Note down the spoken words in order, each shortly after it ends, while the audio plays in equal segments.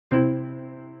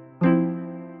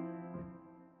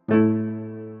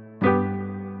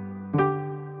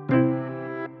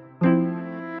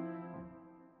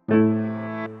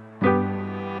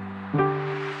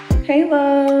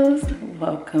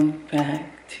welcome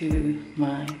back to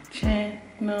my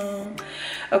channel.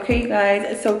 Okay, you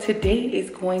guys, so today is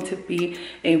going to be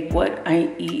a what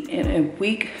I eat in a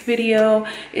week video.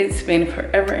 It's been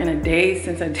forever and a day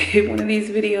since I did one of these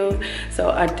videos, so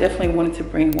I definitely wanted to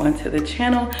bring one to the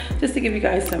channel just to give you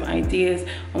guys some ideas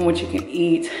on what you can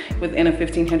eat within a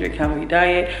 1500 calorie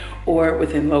diet or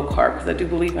within low carb, because I do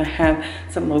believe I have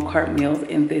some low carb meals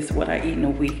in this what I eat in a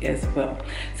week as well.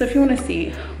 So if you want to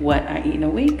see what I eat in a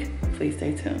week, please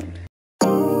stay tuned.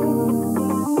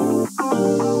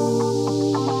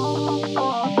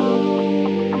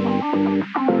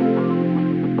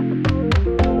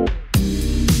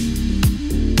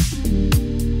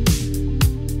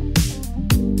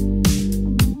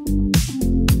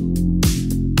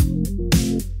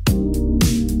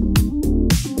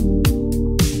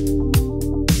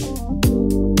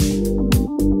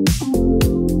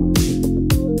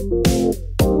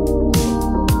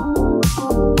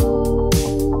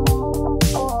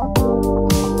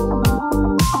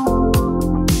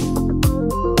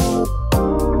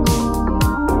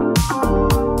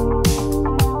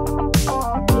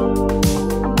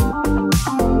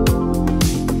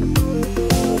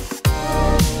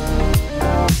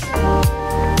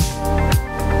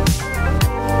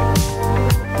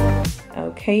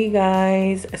 Hey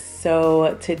guys,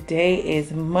 so today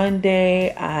is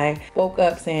Monday. I woke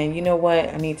up saying, you know what,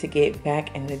 I need to get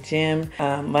back in the gym.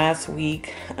 Last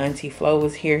week Auntie Flo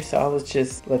was here, so I was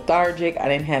just lethargic. I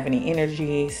didn't have any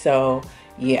energy, so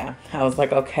yeah, I was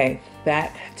like, okay,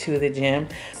 back to the gym.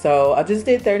 So I just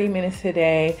did 30 minutes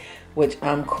today, which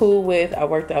I'm cool with. I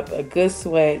worked up a good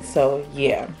sweat, so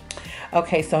yeah.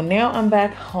 Okay, so now I'm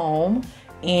back home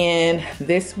and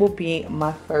this will be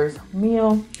my first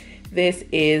meal. This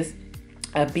is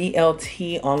a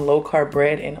BLT on low carb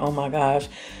bread, and oh my gosh,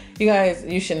 you guys,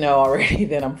 you should know already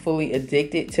that I'm fully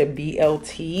addicted to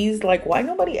BLTs. Like, why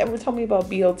nobody ever told me about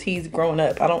BLTs growing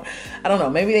up? I don't know.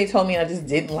 Maybe they told me I just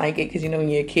didn't like it because, you know, when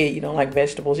you're a kid, you don't like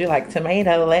vegetables. You're like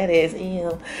tomato, lettuce,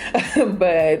 ew.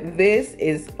 But this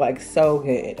is like so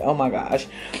good. Oh my gosh.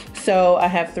 So I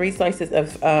have 3 slices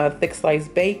of thick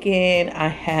sliced bacon. I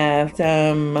have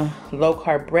some low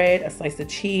carb bread, a slice of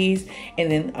cheese,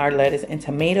 and then our lettuce and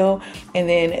tomato. And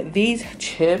then these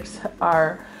chips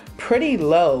are pretty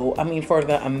low. I mean, for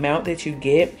the amount that you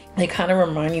get, they kind of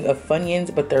remind you of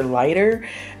Funyuns, but they're lighter.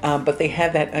 But they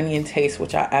have that onion taste,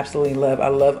 which I absolutely love. I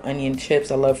love onion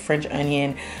chips. I love French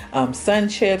onion sun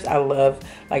chips. I love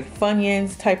like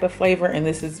Funyuns type of flavor. And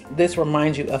this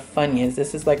reminds you of Funyuns.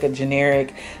 This is like a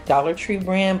generic Dollar Tree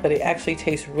brand, but it actually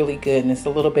tastes really good. And it's a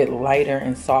little bit lighter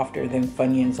and softer than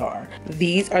Funyuns are.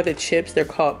 These are the chips. They're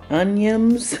called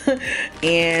Onions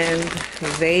and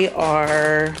they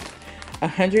are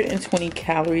 120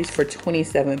 calories for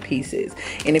 27 pieces.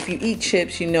 And if you eat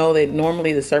chips, you know that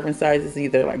normally the serving size is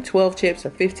either like 12 chips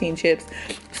or 15 chips.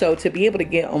 So to be able to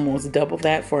get almost double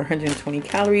that for 120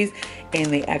 calories and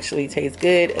they actually taste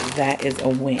good, that is a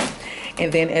win.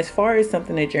 And then as far as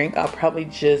something to drink, I'll probably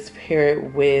just pair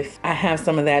it with, I have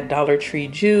some of that Dollar Tree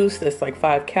juice that's like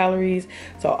 5 calories.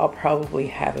 So I'll probably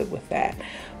have it with that.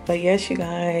 But yes, you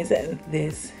guys,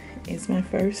 this is my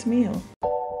first meal.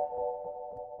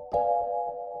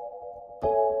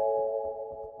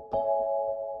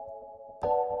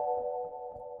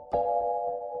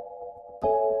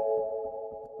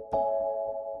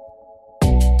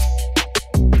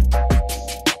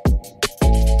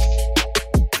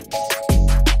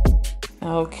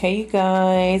 Okay, you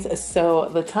guys, so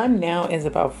the time now is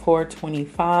about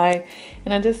 4:25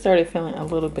 and I just started feeling a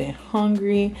little bit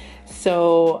hungry,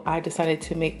 so I decided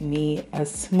to make me a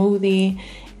smoothie.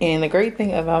 And the great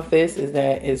thing about this is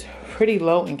that it's pretty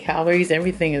low in calories.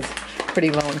 Everything is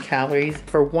pretty low in calories.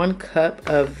 For 1 cup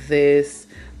of this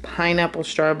pineapple,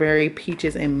 strawberry,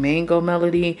 peaches, and mango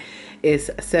melody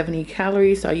is 70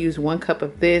 calories. So I used 1 cup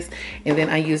of this, and then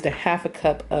I used a half a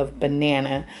cup of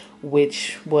banana,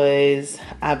 which was,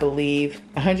 I believe,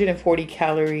 140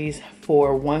 calories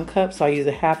for 1 cup. So I used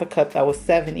a half a cup, that was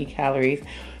 70 calories.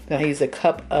 Then I used a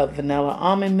cup of vanilla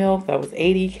almond milk, that was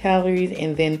 80 calories.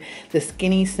 And then the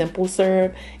skinny simple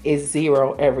syrup is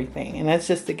 0 everything. And that's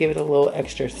just to give it a little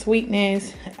extra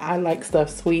sweetness. I like stuff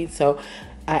sweet, so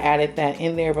I added that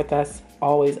in there, but that's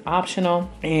always optional.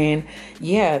 And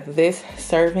yeah, this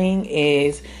serving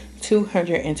is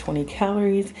 220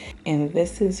 calories, and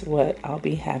this is what I'll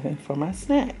be having for my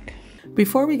snack.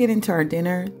 Before we get into our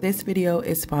dinner, this video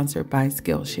is sponsored by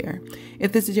Skillshare.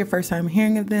 If this is your first time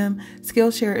hearing of them,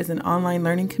 Skillshare is an online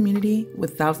learning community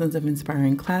with thousands of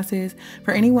inspiring classes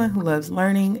for anyone who loves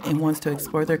learning and wants to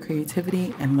explore their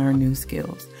creativity and learn new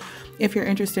skills. If you're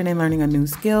interested in learning a new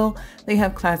skill, they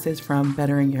have classes from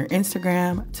bettering your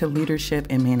Instagram to leadership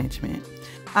and management.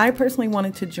 I personally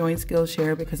wanted to join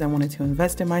Skillshare because I wanted to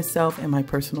invest in myself and my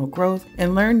personal growth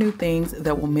and learn new things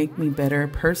that will make me better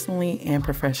personally and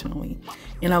professionally.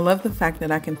 And I love the fact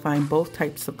that I can find both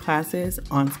types of classes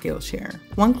on Skillshare.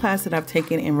 One class that I've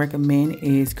taken and recommend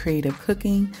is Creative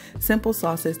Cooking, Simple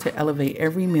Sauces to Elevate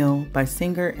Every Meal by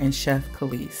singer and chef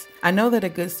Khalees. I know that a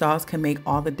good sauce can make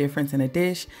all the difference in a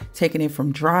dish, taking it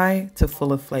from dry to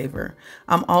full of flavor.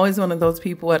 I'm always one of those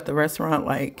people at the restaurant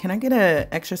like, can I get an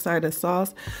extra side of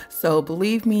sauce? So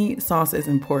believe me, sauce is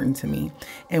important to me.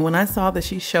 And when I saw that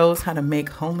she shows how to make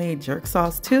homemade jerk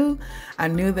sauce too, I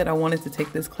knew that I wanted to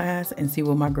take this class and see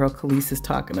what my girl Khalees is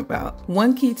talking about.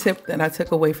 One key tip that I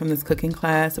took away from this cooking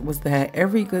class was that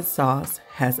every good sauce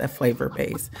has a flavor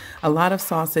base. A lot of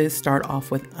sauces start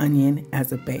off with onion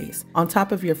as a base. On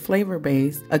top of your flavor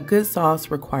base, a good sauce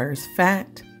requires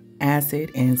fat,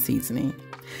 acid, and seasoning.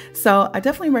 So I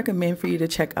definitely recommend for you to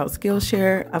check out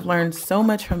Skillshare. I've learned so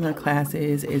much from their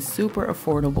classes. It's super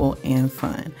affordable and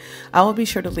fun. I will be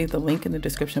sure to leave the link in the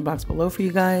description box below for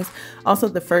you guys. Also,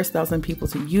 the first 1,000 people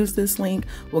to use this link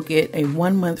will get a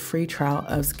 1-month free trial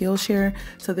of Skillshare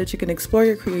so that you can explore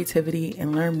your creativity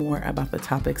and learn more about the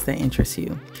topics that interest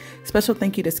you. Special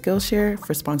thank you to Skillshare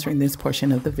for sponsoring this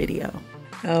portion of the video.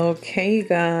 Okay,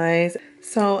 guys.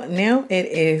 So now it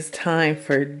is time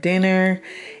for dinner.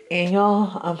 And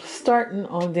y'all, I'm starting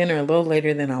on dinner a little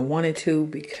later than I wanted to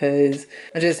because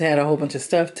I just had a whole bunch of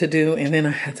stuff to do and then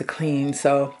I had to clean.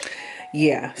 So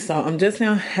yeah, so I'm just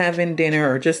now having dinner,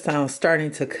 or just now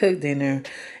starting to cook dinner,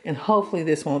 and hopefully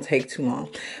this won't take too long.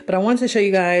 But I wanted to show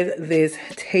you guys this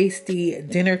tasty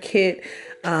dinner kit.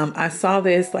 I saw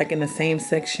this like in the same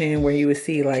section where you would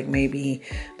see like maybe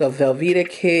the Velveeta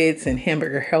kits and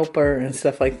Hamburger Helper and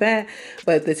stuff like that.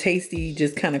 But the Tasty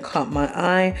just kind of caught my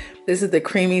eye. This is the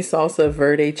Creamy Salsa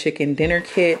Verde Chicken Dinner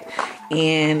Kit.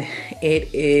 And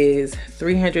it is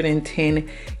 310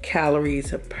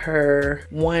 calories per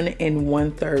 1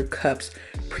 1/3 cups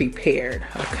prepared.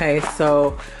 Okay,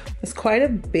 so it's quite a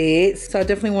bit. So I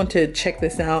definitely want to check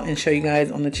this out and show you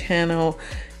guys on the channel,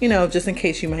 you know, just in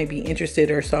case you might be interested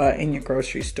or saw it in your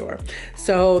grocery store.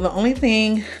 So the only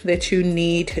thing that you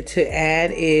need to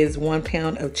add is 1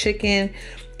 pound of chicken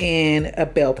and a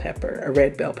bell pepper, a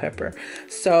red bell pepper.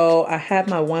 So I have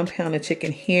my 1 pound of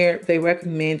chicken here. They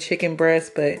recommend chicken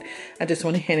breast, but I just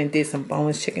went ahead and did some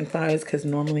boneless chicken thighs because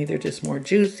normally they're just more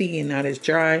juicy and not as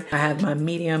dry. I have my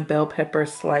medium bell pepper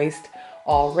sliced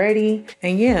already,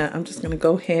 and yeah, I'm just gonna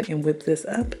go ahead and whip this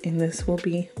up and this will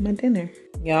be my dinner.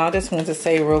 Y'all, I just wanted to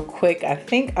say real quick, I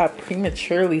think I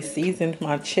prematurely seasoned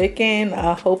my chicken.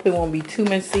 I hope it won't be too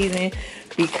much seasoning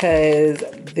because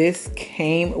this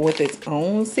came with its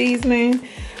own seasoning.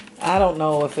 I don't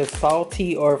know if it's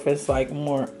salty or if it's like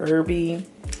more herby.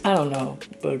 I don't know,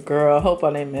 but girl, I hope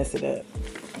I didn't mess it up.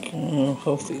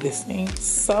 Hopefully this ain't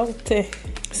salty.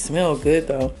 Smell good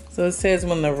though. So it says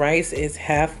when the rice is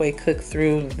halfway cooked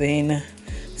through, then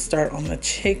start on the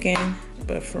chicken.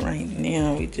 But for right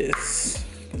now, we just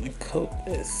gonna coat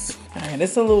this. All right,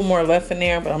 there's a little more left in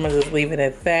there, but I'm gonna just leave it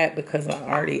at that because I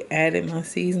already added my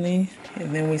seasoning.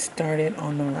 And then we started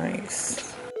on the rice.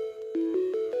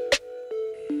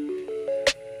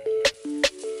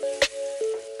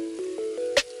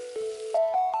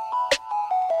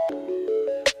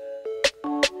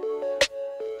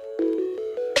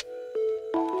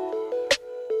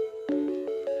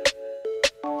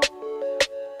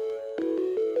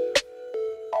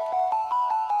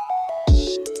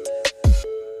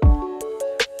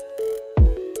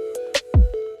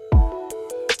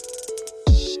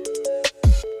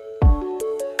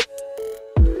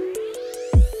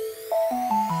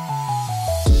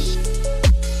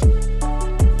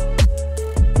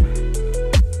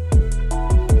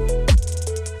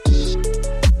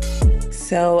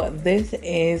 So this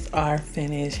is our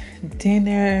finished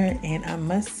dinner, and I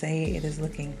must say it is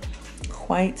looking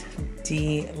quite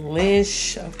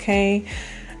delish. Okay,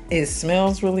 it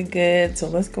smells really good, so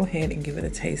let's go ahead and give it a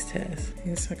taste test.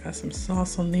 Yes, I got some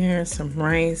sauce on there, some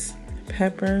rice,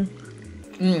 pepper.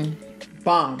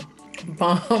 Bomb.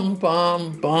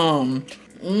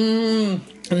 And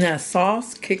that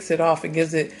sauce kicks it off. It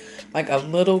gives it like a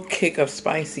little kick of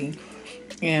spicy,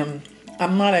 and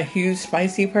I'm not a huge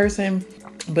spicy person,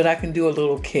 but I can do a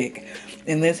little kick,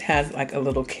 and this has like a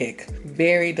little kick.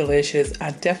 Very delicious. I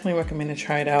definitely recommend to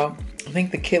try it out. I think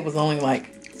the kit was only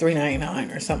like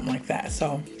 $3.99 or something like that,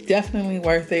 so definitely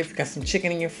worth it. If you got some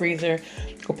chicken in your freezer,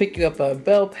 go pick you up a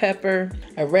bell pepper,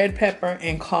 a red pepper,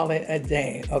 and call it a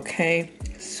day. Okay,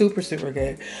 super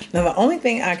good. Now the only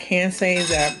thing I can say is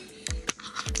that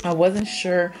I wasn't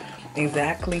sure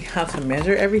exactly how to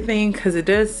measure everything, because it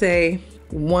does say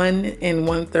 1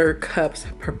 1/3 cups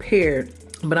prepared.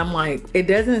 But I'm like, it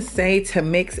doesn't say to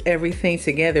mix everything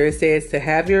together. It says to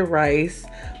have your rice,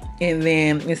 and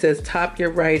then it says top your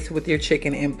rice with your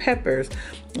chicken and peppers.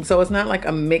 So it's not like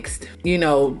a mixed,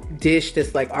 dish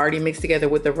that's like already mixed together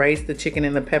with the rice, the chicken,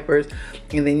 and the peppers,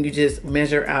 and then you just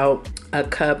measure out a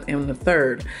cup and a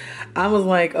third. I was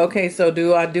like, okay, so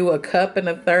do I do a cup and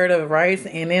a third of rice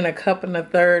and then a cup and a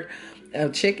third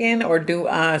of chicken, or do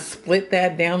I split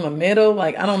that down the middle?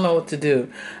 Like, I don't know what to do.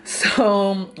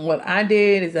 So what I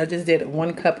did is I just did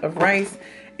 1 cup of rice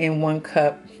and 1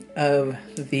 cup of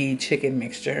the chicken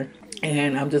mixture,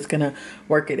 and I'm just gonna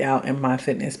work it out in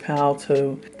MyFitnessPal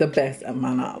to the best of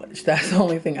my knowledge. That's the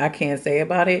only thing I can say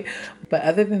about it, but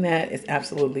other than that, it's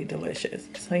absolutely delicious.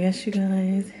 So yes, you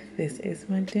guys, this is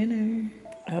my dinner.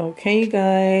 Okay, you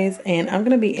guys, and I'm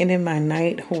gonna be ending my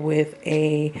night with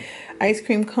a ice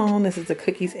cream cone. This is a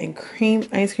cookies and cream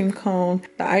ice cream cone.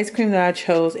 The ice cream that I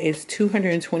chose is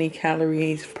 220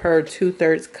 calories per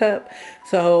 2/3 cup.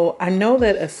 So I know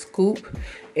that a scoop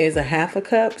is a half a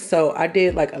cup, so I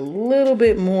did like a little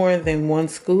bit more than 1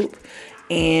 scoop.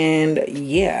 And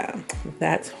yeah,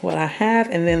 that's what I have.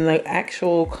 And then the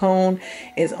actual cone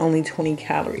is only 20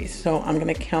 calories. So I'm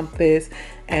gonna count this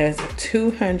as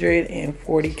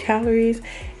 240 calories,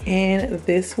 and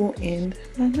this will end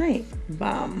my night.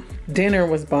 Bomb. Dinner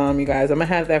was bomb, you guys. I'm gonna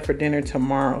have that for dinner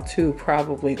tomorrow too,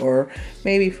 probably, or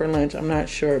maybe for lunch. I'm not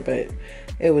sure, but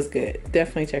it was good.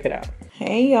 Definitely check it out.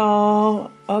 Hey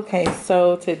y'all. Okay,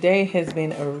 so today has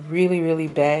been a really, really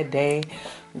bad day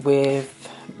with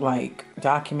like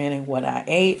documenting what I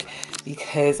ate,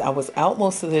 because I was out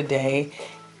most of the day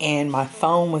and my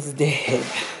phone was dead.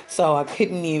 So I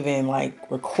couldn't even like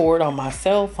record on my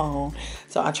cell phone.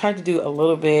 So I tried to do a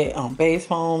little bit on base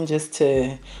phone just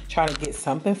to try to get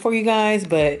something for you guys,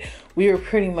 but we were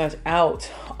pretty much out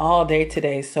all day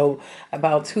today. So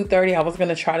about 2:30, I was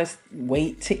gonna try to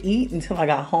wait to eat until I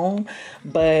got home,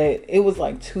 but it was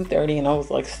like 2:30 and I was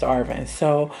like starving.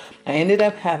 So I ended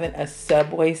up having a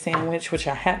Subway sandwich, which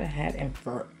I haven't had in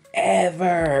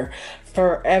forever.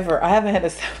 I haven't had a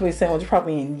Subway sandwich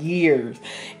probably in years.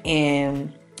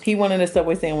 And he wanted a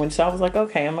Subway sandwich, so I was like,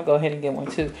 okay, I'm gonna go ahead and get one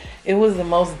too. It was the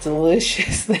most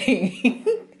delicious thing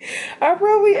I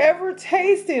probably ever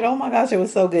tasted. Oh my gosh, it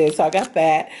was so good. So I got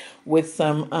that with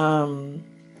some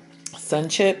sun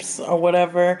chips or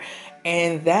whatever,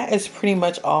 and that is pretty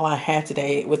much all I had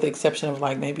today, with the exception of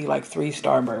like maybe like 3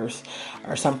 Starbursts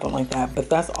or something like that. But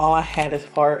that's all I had as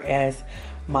far as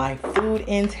my food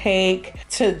intake.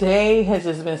 Today has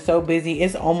just been so busy.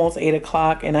 It's almost 8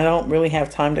 o'clock and I don't really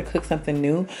have time to cook something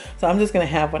new. So I'm just gonna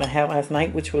have what I had last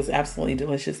night, which was absolutely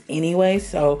delicious anyway.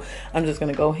 So I'm just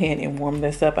gonna go ahead and warm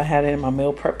this up. I had it in my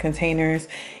meal prep containers.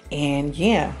 And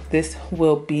yeah, this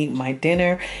will be my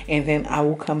dinner. And then I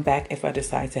will come back if I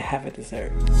decide to have a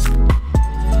dessert.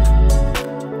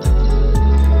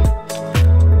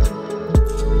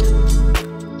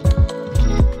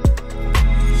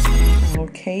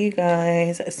 Okay, you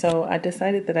guys, so I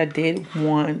decided that I did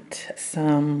want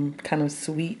some kind of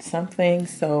sweet something,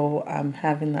 so I'm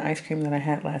having the ice cream that I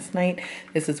had last night.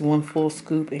 This is 1 full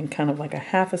scoop and kind of like a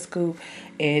half a scoop.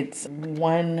 It's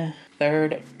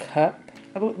 1/3 cup.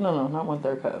 No, not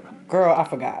 1/3 cup. Girl, I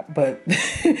forgot, but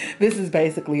this is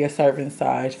basically a serving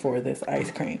size for this ice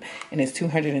cream, and it's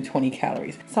 220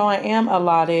 calories. So I am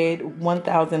allotted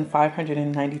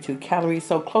 1,592 calories,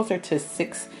 so closer to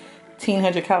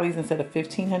 1,600 calories instead of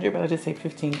 1,500, but I just say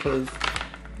 15 because,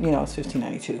 it's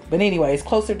 1,592. But anyway, it's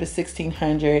closer to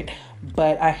 1,600,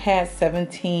 but I had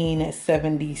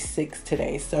 1,776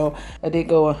 today. So I did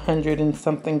go 100 and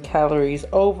something calories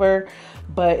over,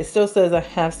 but it still says I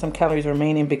have some calories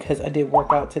remaining because I did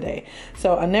work out today.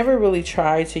 So I never really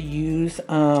tried to use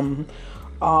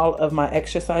all of my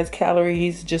exercise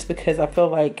calories, just because I feel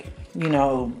like,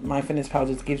 MyFitnessPal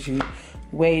just gives you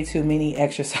way too many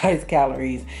exercise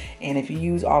calories, and if you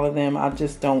use all of them, I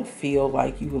just don't feel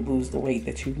like you would lose the weight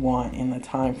that you want in the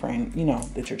time frame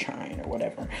that you're trying or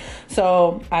whatever.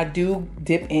 So I do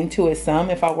dip into it some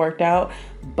if I worked out,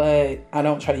 but I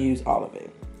don't try to use all of it.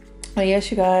 But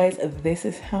yes, you guys, this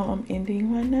is how I'm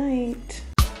ending my night.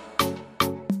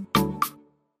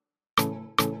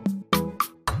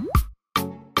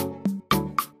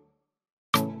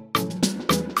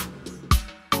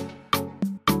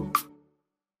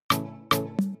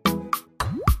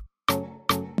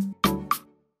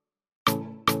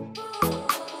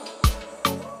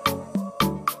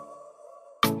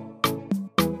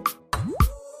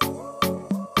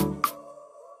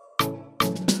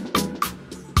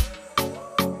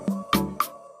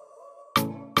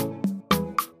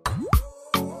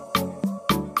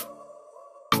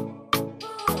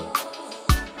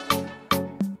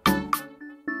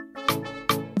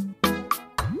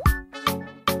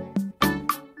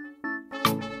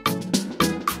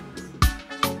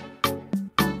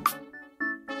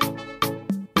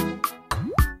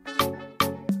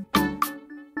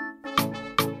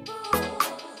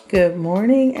 Good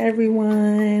morning,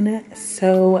 everyone.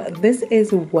 So this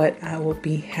is what I will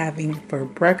be having for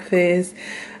breakfast.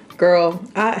 Girl,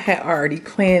 I had already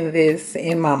planned this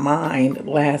in my mind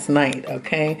last night,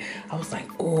 okay? I was like,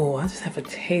 oh, I just have a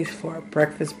taste for a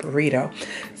breakfast burrito.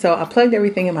 So I plugged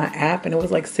everything in my app and it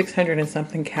was like 600 and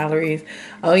something calories.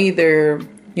 I'll either,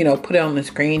 put it on the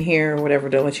screen here or whatever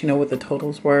to let you know what the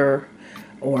totals were,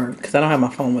 or because I don't have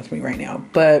my phone with me right now.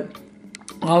 But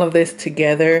all of this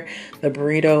together, the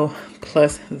burrito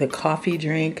plus the coffee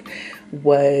drink,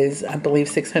 was, I believe,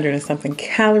 600 and something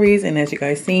calories. And as you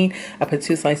guys seen, I put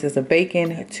 2 slices of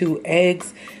bacon, 2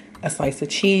 eggs, a slice of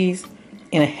cheese,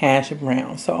 and a hash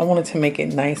brown. So I wanted to make it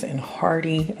nice and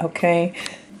hearty, okay?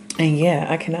 And yeah,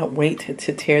 I cannot wait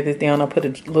to tear this down. I'll put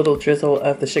a little drizzle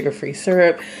of the sugar-free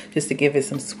syrup just to give it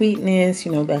some sweetness,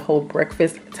 that whole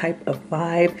breakfast type of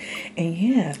vibe. And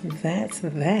yeah, that's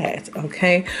that,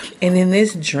 okay? And then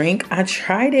this drink, I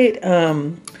tried it,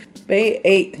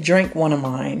 Bay drank one of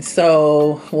mine.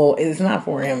 So, well, it's not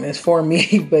for him, it's for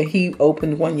me, but he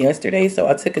opened one yesterday. So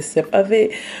I took a sip of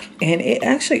it and it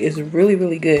actually is really,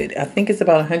 really good. I think it's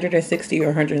about 160 or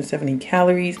 170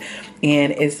 calories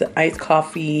and it's an iced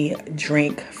coffee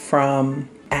drink from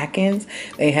Atkins.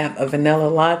 They have a vanilla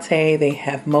latte, they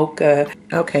have mocha.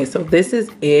 Okay, so this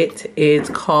is it. It's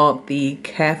called the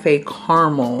Cafe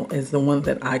Caramel is the one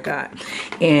that I got.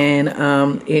 And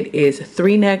it is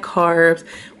 3 net carbs,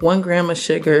 1 gram of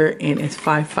sugar, and it's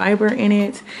 5 fiber in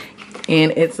it.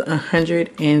 And it's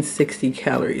 160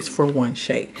 calories for 1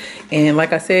 shake. And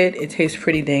like I said, it tastes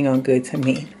pretty dang on good to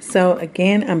me. So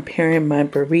again, I'm pairing my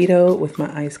burrito with my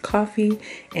iced coffee,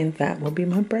 and that will be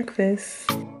my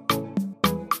breakfast.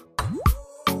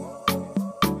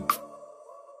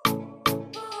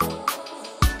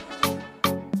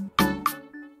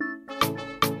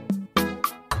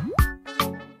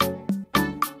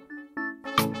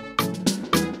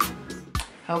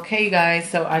 Okay, you guys,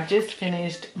 so I just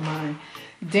finished my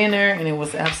dinner and it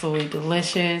was absolutely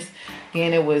delicious.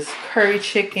 And it was curry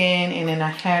chicken, and then I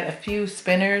had a few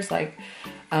spinners, like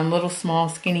little small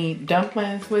skinny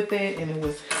dumplings with it, and it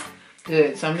was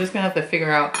good. So I'm just gonna have to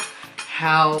figure out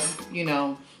how,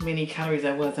 many calories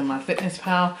that was in my Fitness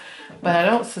Pal, but I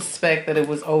don't suspect that it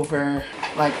was over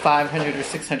like 500 or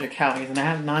 600 calories, and I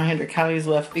have 900 calories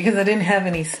left because I didn't have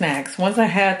any snacks. Once I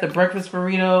had the breakfast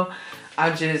burrito,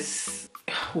 I just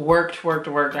worked.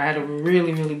 I had a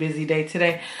really, really busy day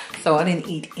today, so I didn't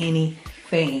eat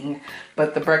anything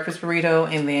but the breakfast burrito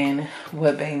and then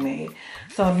what Bay made.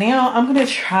 So now I'm gonna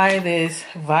try this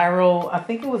viral, I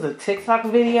think it was a TikTok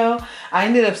video. I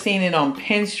ended up seeing it on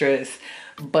Pinterest,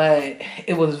 but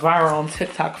it was viral on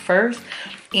TikTok first.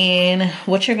 And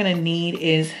what you're gonna need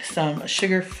is some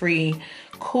sugar-free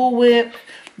Cool Whip.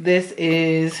 This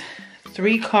is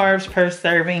 3 carbs per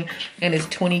serving and it's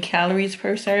 20 calories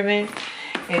per serving.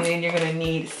 And then you're gonna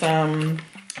need some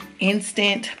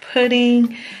instant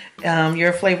pudding,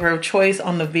 your flavor of choice.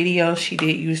 On the video she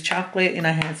did use chocolate, and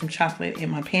I had some chocolate in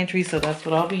my pantry, so that's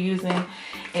what I'll be using.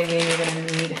 And then you're gonna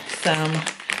need some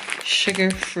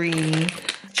sugar-free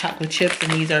chocolate chips,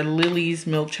 and these are Lily's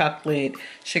milk chocolate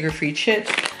sugar-free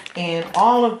chips. And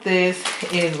all of this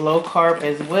is low carb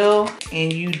as well,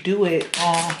 and you do it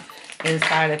all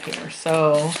inside of here.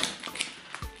 So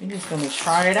I'm just gonna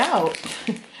try it out.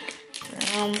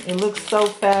 It looks so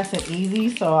fast and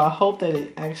easy, so I hope that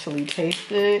it actually tastes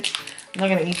good. I'm not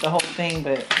gonna eat the whole thing,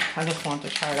 but I just want to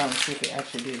try it out and see if it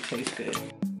actually did taste good.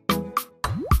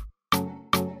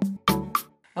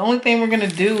 The only thing we're gonna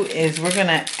do is we're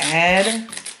gonna add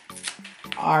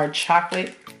our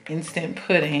chocolate instant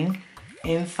pudding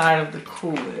inside of the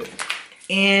Cool Whip.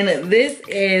 And this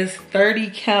is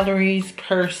 30 calories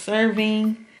per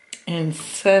serving and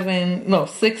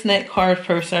 6 net carbs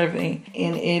per serving,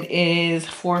 and it is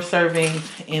 4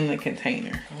 servings in the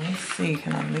container. Let's see,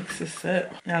 can I mix this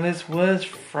up? Now this was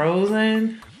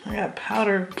frozen. I got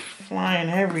powder flying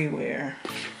everywhere.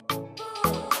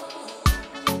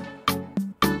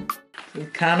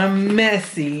 It's kind of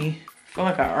messy. I feel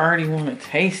like I already want to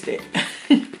taste it.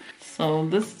 So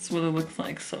this is what it looks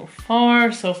like so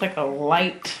far. So it's like a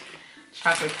light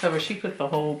chocolate cover. She put the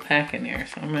whole pack in there,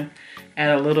 so I'm gonna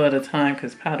add a little at a time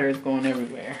because powder is going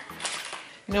everywhere.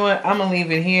 You know what, I'm gonna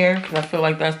leave it here because I feel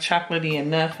like that's chocolatey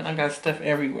enough and I got stuff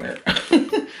everywhere.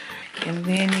 And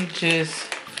then you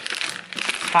just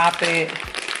top it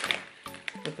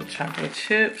with the chocolate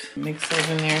chips, mix those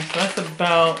in there. So that's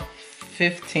about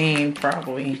 15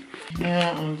 probably.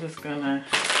 Now I'm just gonna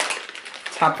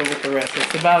top it with the rest.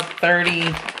 It's about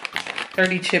 30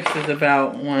 chips is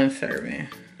about 1 serving.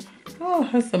 Oh,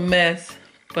 that's a mess,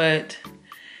 but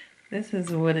this is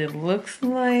what it looks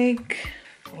like.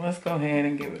 So let's go ahead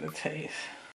and give it a taste.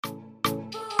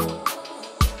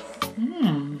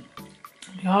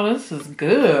 Y'all, this is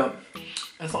good.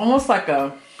 It's almost like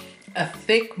a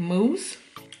thick mousse,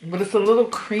 but it's a little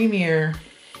creamier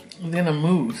than a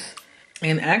mousse.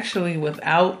 And actually,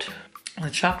 without the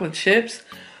chocolate chips,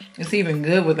 it's even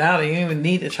good without it. You don't even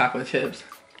need the chocolate chips.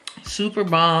 Super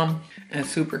bomb and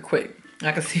super quick.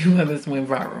 I can see why this went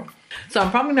viral. So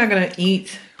I'm probably not gonna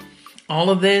eat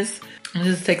all of this. I'll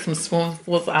just take some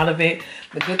spoonfuls out of it.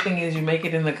 The good thing is you make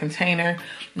it in the container,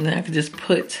 and then I can just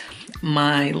put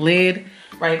my lid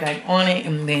right back on it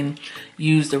and then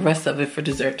use the rest of it for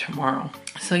dessert tomorrow.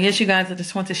 So yes, you guys, I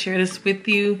just want to share this with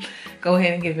you. Go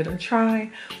ahead and give it a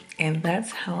try. And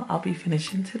that's how I'll be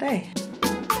finishing today.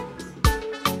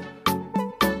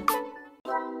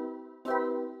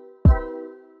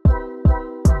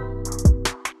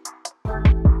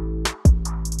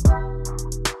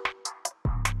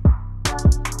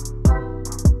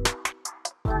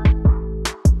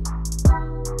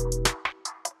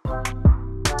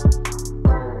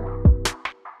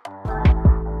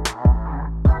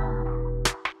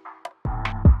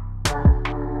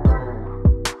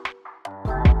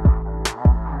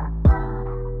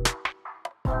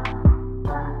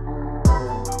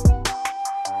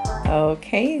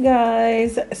 Okay, you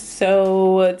guys,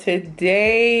 so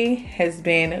today has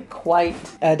been quite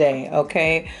a day.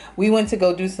 Okay, we went to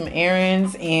go do some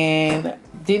errands and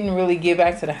didn't really get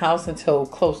back to the house until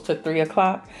close to 3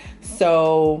 o'clock.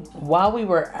 So while we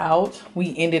were out,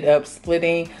 we ended up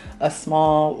splitting a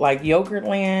small like yogurt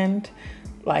land,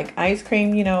 like ice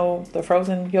cream, you know, the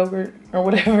frozen yogurt or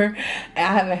whatever. I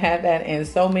haven't had that in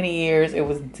so many years. It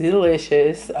was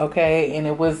delicious. Okay, and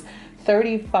it was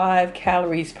 35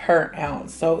 calories per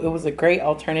ounce, so it was a great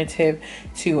alternative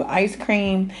to ice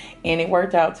cream, and it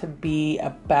worked out to be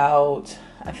about,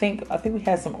 I think we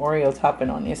had some Oreo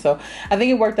topping on it, so I think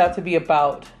it worked out to be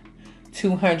about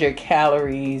 200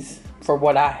 calories for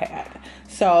what I had.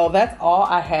 So that's all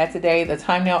I had today. The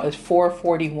time now is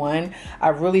 4:41. I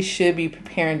really should be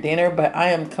preparing dinner, but I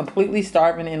am completely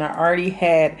starving, and I already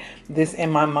had this in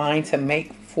my mind to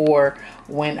make for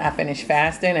when I finish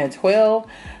fasting at 12.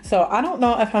 So I don't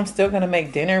know if I'm still gonna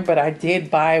make dinner, but I did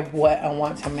buy what I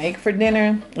want to make for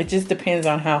dinner. It just depends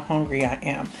on how hungry I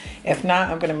am. If not,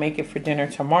 I'm gonna make it for dinner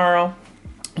tomorrow.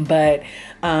 But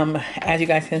as you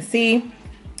guys can see,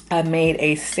 I made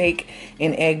a steak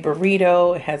and egg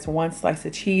burrito. It has 1 slice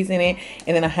of cheese in it,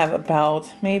 and then I have about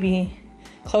maybe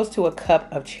close to a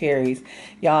cup of cherries.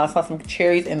 Y'all, I saw some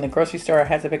cherries in the grocery store. I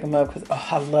had to pick them up because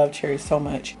I love cherries so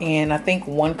much. And I think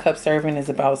 1 cup serving is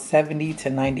about 70 to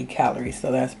 90 calories,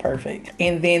 so that's perfect.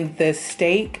 And then the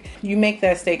steak, you make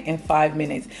that steak in 5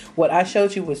 minutes. What I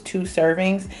showed you was 2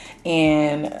 servings,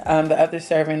 and the other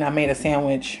serving I made a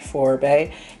sandwich for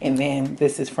Bae, and then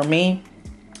this is for me.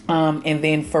 And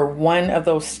then for one of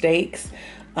those steaks,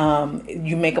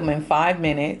 you make them in 5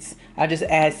 minutes. I just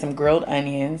add some grilled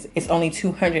onions. It's only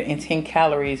 210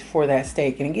 calories for that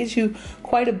steak, and it gives you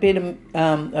quite a bit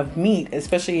of meat,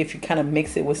 especially if you kind of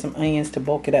mix it with some onions to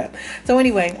bulk it up. So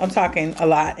anyway, I'm talking a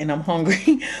lot and I'm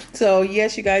hungry. So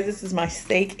yes, you guys, this is my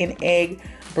steak and egg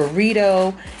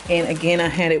burrito. And again, I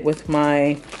had it with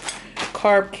my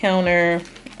carb counter,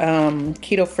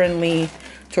 keto friendly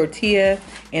tortilla,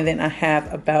 and then I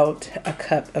have about a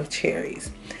cup of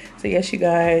cherries. So yes, you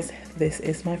guys, this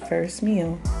is my first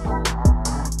meal.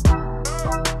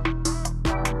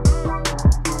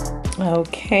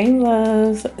 Okay,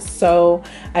 loves, so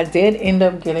I did end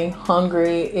up getting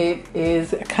hungry. It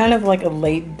is kind of like a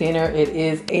late dinner. It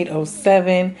is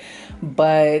 8:07,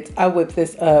 but I whipped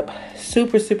this up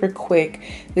super quick.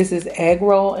 This is egg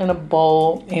roll in a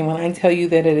bowl, and when I tell you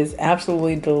that it is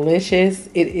absolutely delicious,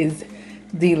 it is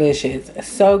delicious.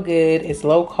 So good. It's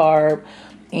low carb,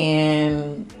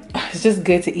 and it's just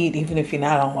good to eat even if you're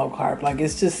not on low carb. Like,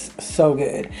 it's just so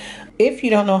good. If you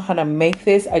don't know how to make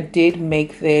this, I did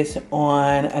make this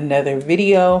on another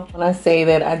video. When I say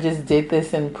that I just did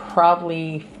this in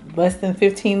probably less than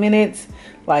 15 minutes,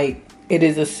 like, it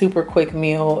is a super quick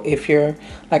meal if you're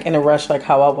like in a rush like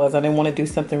how I was. I didn't want to do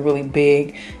something really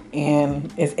big, and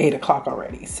it's 8 o'clock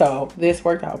already. So this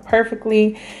worked out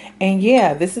perfectly. And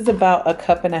yeah, this is about a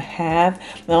cup and a half.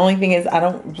 The only thing is I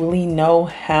don't really know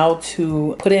how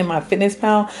to put it in my Fitness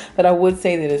Pal, but I would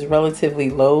say that it's relatively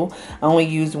low. I only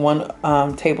used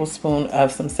 1 tablespoon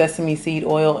of some sesame seed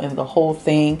oil in the whole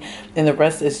thing, and the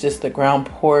rest is just the ground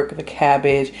pork, the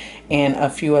cabbage, and a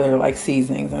few other like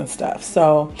seasonings and stuff.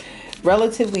 So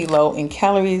relatively low in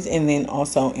calories and then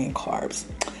also in carbs.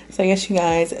 So yes, you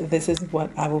guys, this is what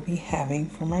I will be having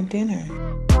for my dinner.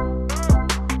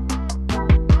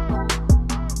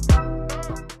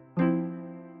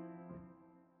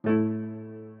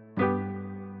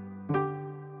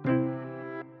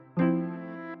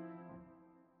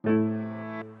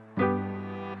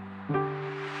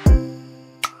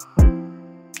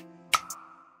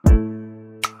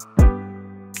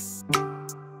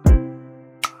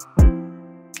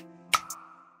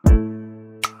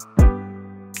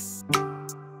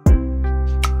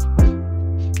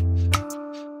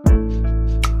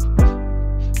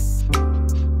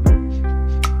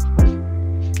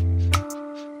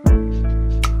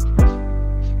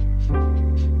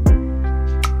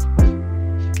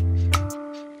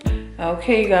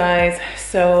 Okay, guys,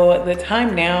 so the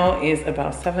time now is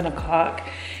about 7 o'clock,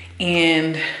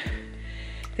 and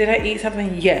did I eat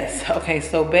something? Yes. Okay,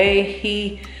 so Bae,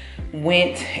 he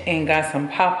went and got some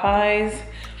Popeyes,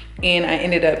 and I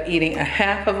ended up eating a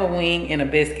half of a wing and a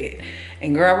biscuit.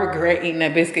 And girl, I regret eating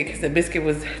that biscuit because the biscuit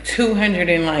was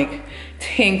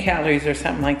 210 calories or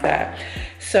something like that.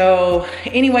 So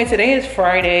anyway, today is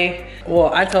Friday.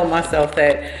 Well, I told myself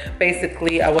that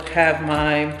basically I would have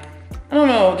my, I don't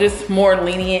know, just more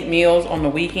lenient meals on the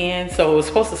weekend. So it was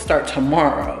supposed to start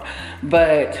tomorrow,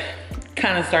 but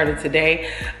kind of started today.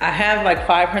 I have like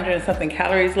 500 and something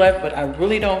calories left, but I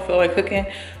really don't feel like cooking.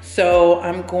 So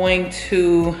I'm going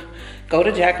to go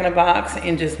to Jack in the Box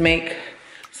and just make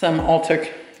some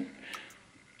altercation,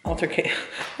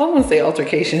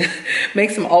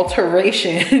 make some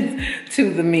alterations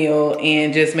to the meal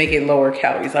and just make it lower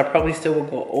calories. I probably still will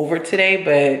go over today,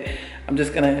 but I'm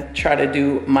just gonna try to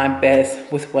do my best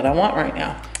with what I want right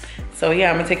now. So yeah,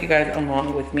 I'm gonna take you guys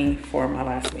along with me for my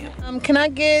last meal. Can I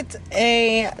get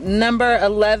a number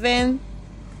 11?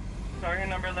 Sorry, a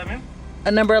number 11?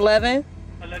 A number 11?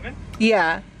 11?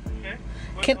 Yeah.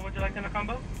 Okay. What would you like in a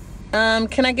combo?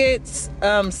 Can I get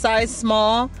size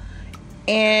small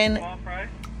and Small fries?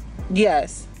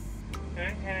 yes.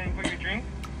 Okay, and for your drink?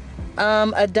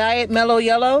 A diet mellow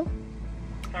yellow.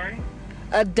 Sorry?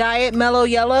 A diet mellow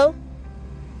yellow.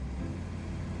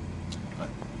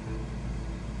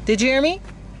 Did you hear me?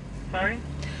 Sorry?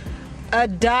 A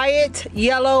diet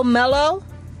yellow mellow.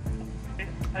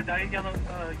 A diet yellow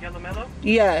mellow?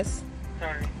 Yes.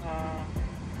 Sorry.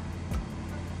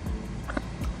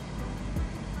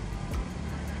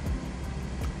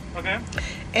 Okay.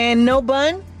 And no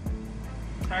bun.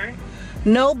 Sorry?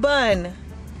 No bun.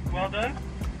 Well done.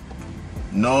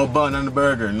 No bun on the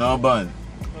burger, no bun.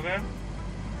 Okay.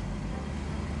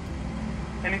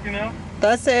 Anything else?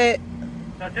 That's it.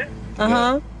 That's it?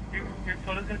 Uh-huh. Your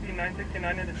total's gonna be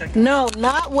 $9.69 in the second. No,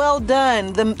 not well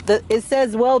done. It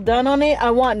says well done on it.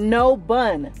 I want no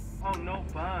bun. Oh, no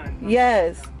bun.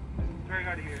 Yes. It's very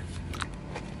hard to hear.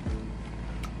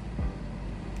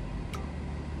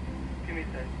 Give me a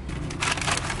sec.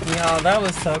 Y'all, that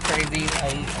was so crazy.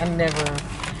 Like, I never.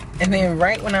 And then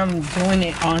right when I'm doing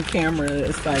it on camera,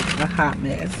 it's like a hot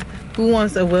mess. Who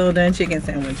wants a well done chicken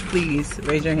sandwich? Please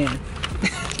raise your hand.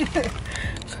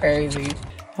 Crazy.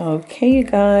 Okay, you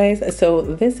guys, so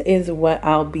this is what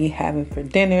I'll be having for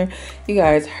dinner. You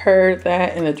guys heard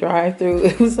that in the drive-thru.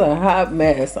 It was a hot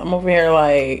mess. I'm over here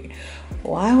like,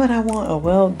 why would I want a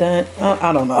well done?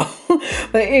 I don't know.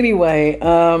 But anyway,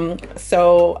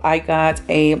 so I got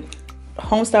a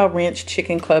homestyle ranch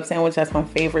chicken club sandwich. That's my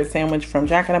favorite sandwich from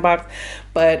Jack in the Box,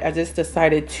 but I just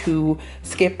decided to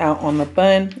skip out on the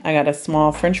bun. I got a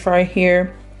small french fry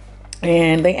here,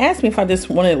 and they asked me if I just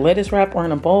wanted lettuce wrap or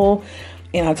in a bowl,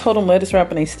 and I told them lettuce wrap,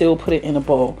 and they still put it in a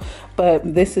bowl.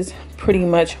 But this is pretty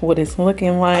much what it's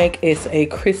looking like. It's a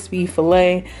crispy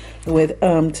filet with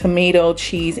tomato,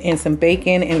 cheese, and some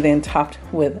bacon, and then topped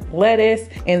with lettuce.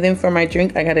 And then for my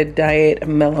drink, I got a diet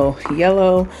mellow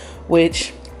yellow,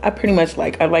 which I pretty much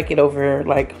like. I like it over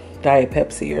like Diet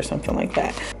Pepsi or something like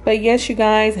that. But yes, you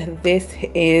guys, this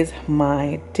is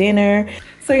my dinner.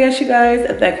 So yes, you guys,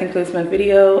 that concludes my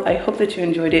video. I hope that you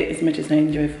enjoyed it as much as I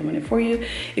enjoyed filming it for you.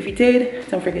 If you did,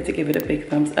 don't forget to give it a big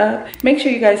thumbs up. Make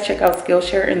sure you guys check out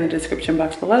Skillshare in the description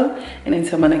box below. And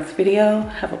until my next video,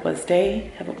 have a blessed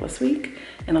day, have a blessed week,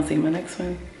 and I'll see you in my next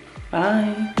one.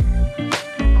 Bye.